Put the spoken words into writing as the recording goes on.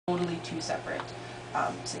two separate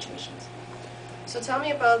situations. So tell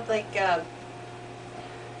me about like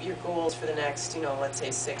your goals for the next, let's say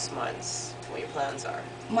 6 months, what your plans are.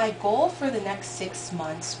 My goal for the next 6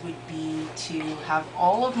 months would be to have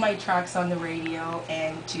all of my tracks on the radio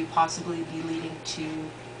and to possibly be leading to,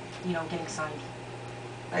 getting signed.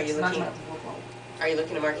 Are you looking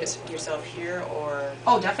to market yourself here, or?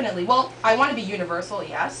 Oh, definitely. Well, I want to be universal,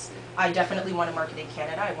 yes. I definitely want to market in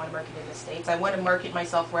Canada. I want to market in the States. I want to market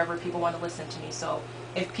myself wherever people want to listen to me. So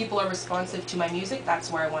if people are responsive to my music, that's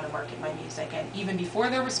where I want to market my music. And even before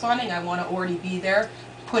they're responding, I want to already be there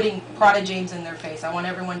putting Prada James in their face. I want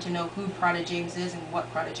everyone to know who Prada James is and what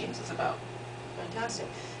Prada James is about. Fantastic.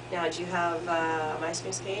 Now, do you have a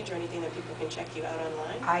MySpace page or anything that people can check you out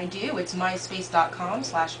online? I do. It's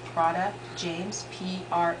myspace.com/Prada James,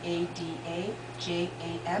 PRADAJAMES.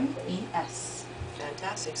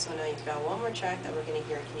 Fantastic. So now you've got one more track that we're going to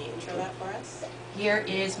hear. Can you intro that for us? Here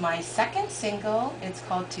is my second single. It's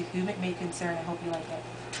called To Whom It May Concern. I hope you like it.